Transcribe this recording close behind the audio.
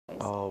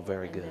Oh,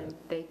 very And good. then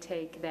they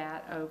take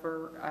that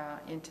over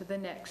into the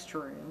next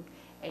room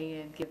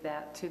and give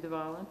that to the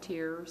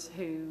volunteers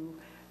who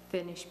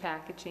finish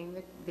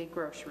packaging the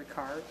grocery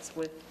carts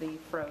with the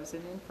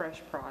frozen and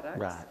fresh products.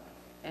 Right.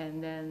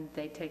 And then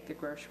they take the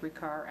grocery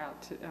cart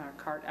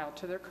out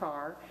to their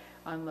car,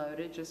 unload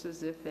it just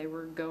as if they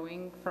were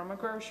going from a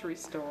grocery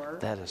store.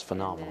 That is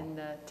phenomenal. And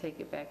then take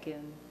it back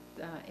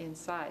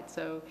inside.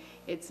 So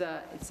it's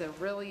a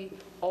really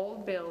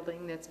old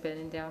building that's been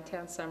in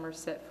downtown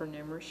Somerset for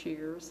numerous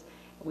years.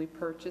 We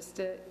purchased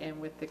it, and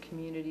with the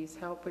community's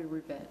help, we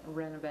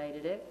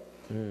renovated it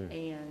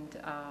and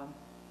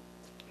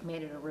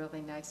made it a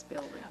really nice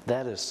building.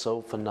 That is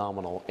so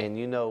phenomenal. And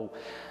you know,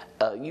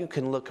 you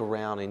can look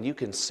around and you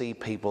can see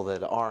people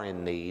that are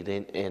in need,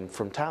 and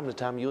from time to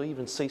time you'll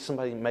even see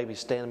somebody maybe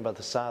standing by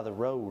the side of the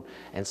road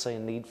and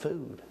saying, need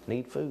food,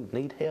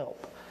 need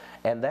help.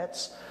 And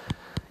that's,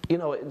 you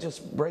know, it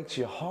just breaks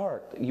your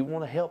heart. You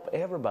want to help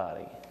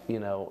everybody, you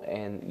know,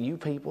 and you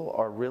people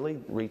are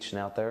really reaching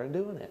out there and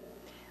doing it.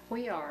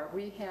 We are.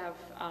 We have,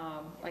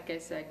 like I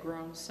said,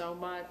 grown so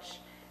much,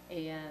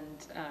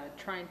 and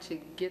trying to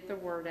get the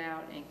word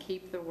out and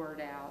keep the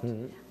word out.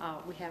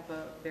 We have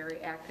a very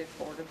active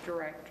board of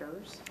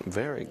directors.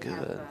 Very good.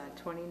 We have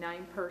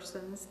 29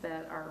 persons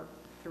that are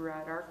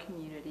throughout our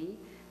community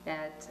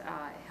that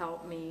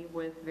help me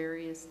with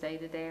various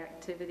day-to-day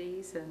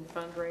activities and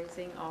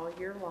fundraising all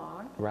year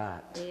long.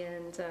 Right.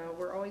 And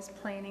we're always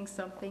planning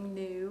something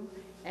new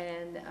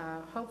and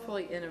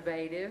hopefully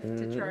innovative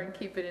to try and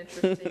keep it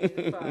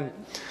interesting and fun.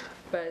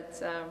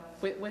 But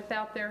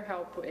without their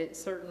help, it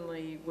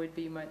certainly would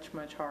be much,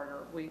 much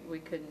harder. We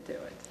couldn't do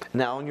it.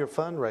 Now, on your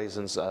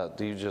fundraisings,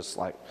 do you just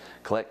like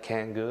collect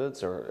canned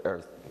goods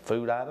or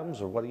food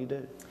items, or what do you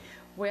do?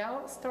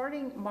 Well,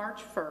 starting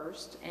March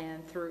 1st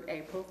and through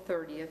April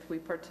 30th, we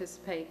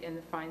participate in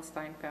the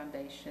Feinstein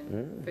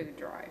Foundation food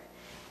drive.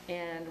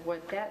 And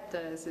what that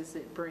does is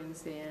it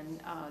brings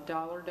in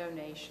dollar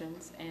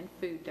donations and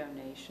food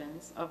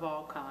donations of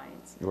all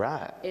kinds.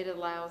 Right. It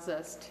allows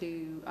us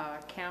to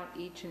count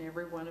each and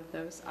every one of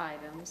those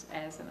items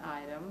as an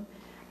item,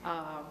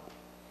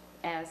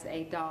 as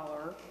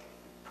 $1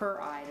 per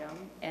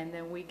item, and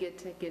then we get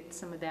to get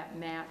some of that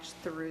matched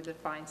through the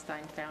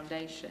Feinstein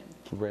Foundation.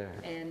 Rare.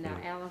 And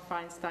Alan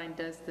Feinstein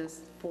does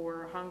this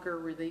for hunger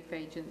relief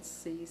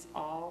agencies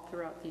all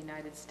throughout the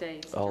United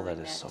States Oh, during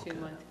that is so good.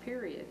 2-month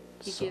period.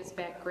 He So gives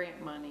back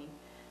grant money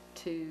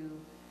to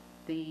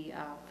the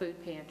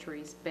food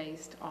pantries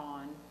based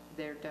on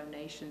their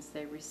donations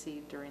they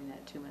received during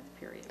that 2-month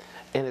period.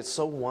 And it's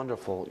so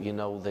wonderful, you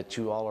know, that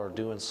you all are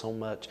doing so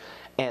much.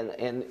 And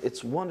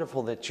it's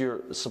wonderful that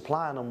you're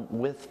supplying them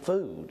with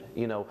food.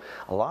 You know,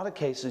 a lot of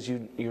cases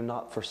you're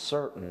not for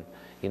certain,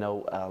 you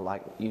know,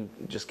 like you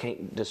just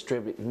can't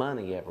distribute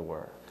money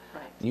everywhere.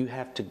 Right. You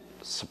have to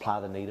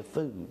supply the need of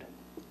food,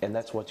 and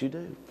that's what you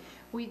do.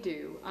 We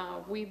do.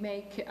 We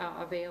make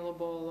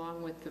available,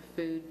 along with the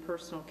food,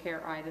 personal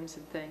care items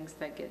and things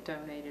that get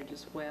donated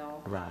as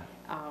well. Right.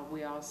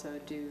 We also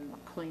do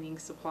cleaning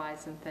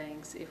supplies and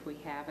things if we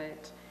have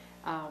it.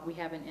 We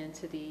have an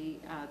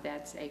entity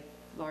that's a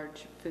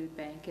large food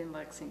bank in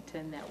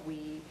Lexington that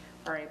we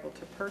are able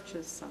to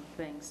purchase some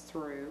things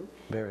through.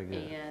 Very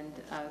good. And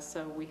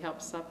so we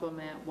help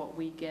supplement what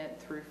we get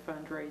through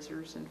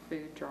fundraisers and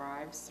food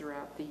drives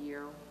throughout the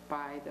year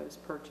by those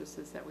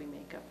purchases that we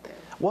make up there.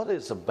 What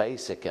is a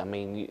basic? I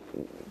mean, you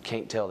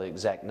can't tell the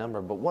exact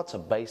number, but what's a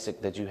basic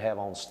that you have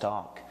on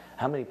stock?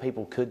 How many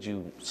people could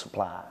you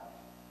supply?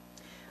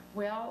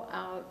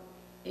 Well,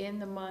 in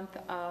the month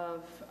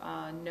of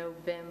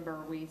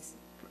November, we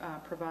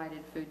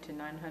provided food to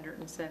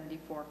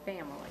 974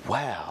 families.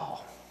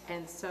 Wow.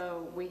 And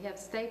so we have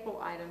staple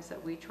items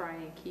that we try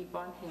and keep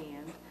on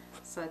hand,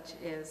 such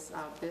as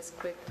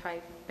Bisquick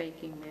type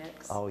baking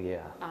mix. Oh,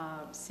 yeah.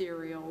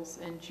 Cereals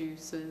and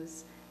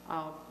juices,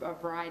 a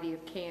variety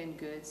of canned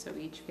goods, so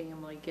each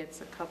family gets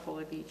a couple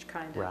of each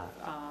kind Right.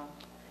 of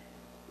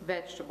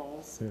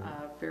vegetables,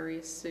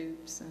 various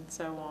soups and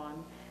so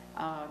on,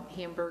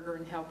 hamburger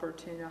and helper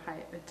tuna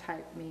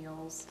type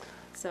meals,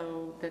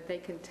 so that they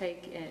can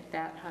take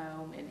that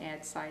home and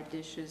add side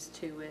dishes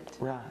to it.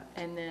 Right.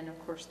 And then, of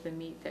course, the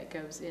meat that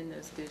goes in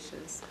those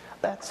dishes.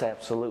 That's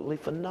absolutely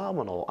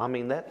phenomenal. I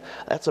mean,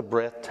 that's a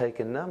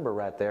breathtaking number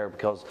right there,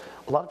 because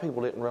a lot of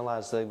people didn't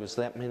realize there was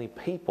that many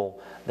people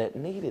that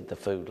needed the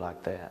food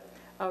like that.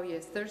 Oh,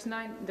 yes. There was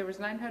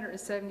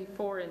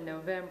 974 in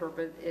November,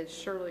 but it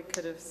surely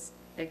could have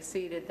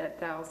exceeded that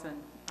 1,000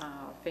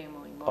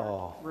 family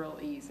mark real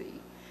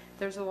easy.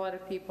 There's a lot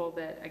of people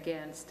that,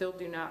 again, still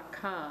do not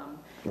come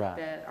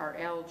that are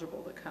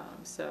eligible to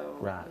come. So,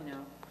 you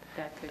know,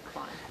 that could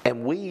climb.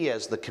 And we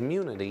as the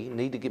community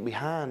need to get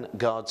behind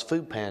God's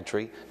food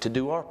pantry to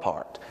do our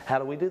part. How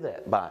do we do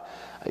that?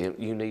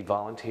 You need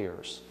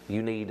volunteers.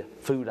 You need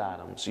food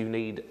items. You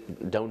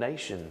need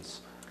donations.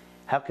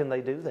 How can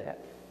they do that?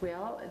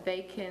 Well,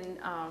 they can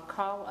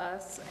call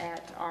us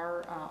at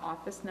our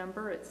office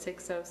number at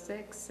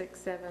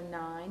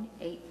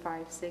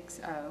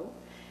 606-679-8560.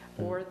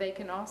 Or they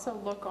can also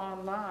look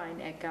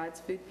online at God's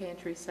Food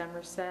Pantry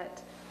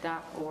Somerset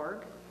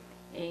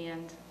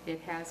and it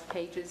has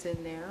pages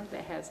in there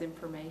that has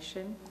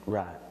information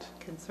Right.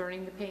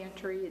 concerning the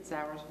pantry, its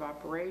hours of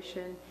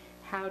operation,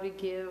 how to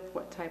give,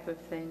 what type of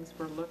things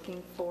we're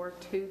looking for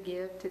to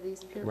give to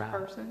these Right.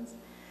 persons.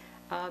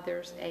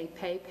 There's a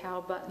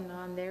PayPal button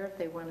on there. If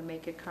they want to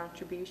make a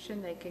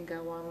contribution, they can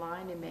go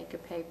online and make a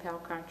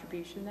PayPal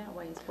contribution that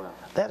way as well.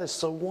 That is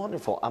so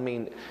wonderful. I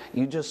mean,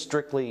 you just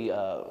strictly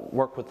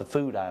work with the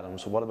food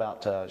items. What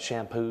about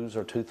shampoos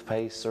or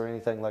toothpaste or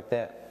anything like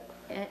that?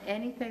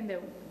 Anything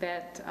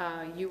that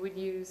you would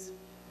use,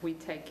 we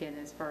take in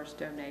as far as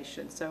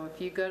donations. So if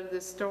you go to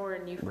the store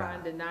and you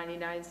find a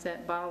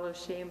 99-cent bottle of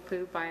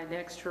shampoo, buy an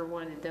extra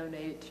one and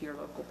donate it to your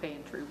local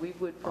pantry. We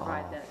would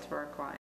provide that to our clients.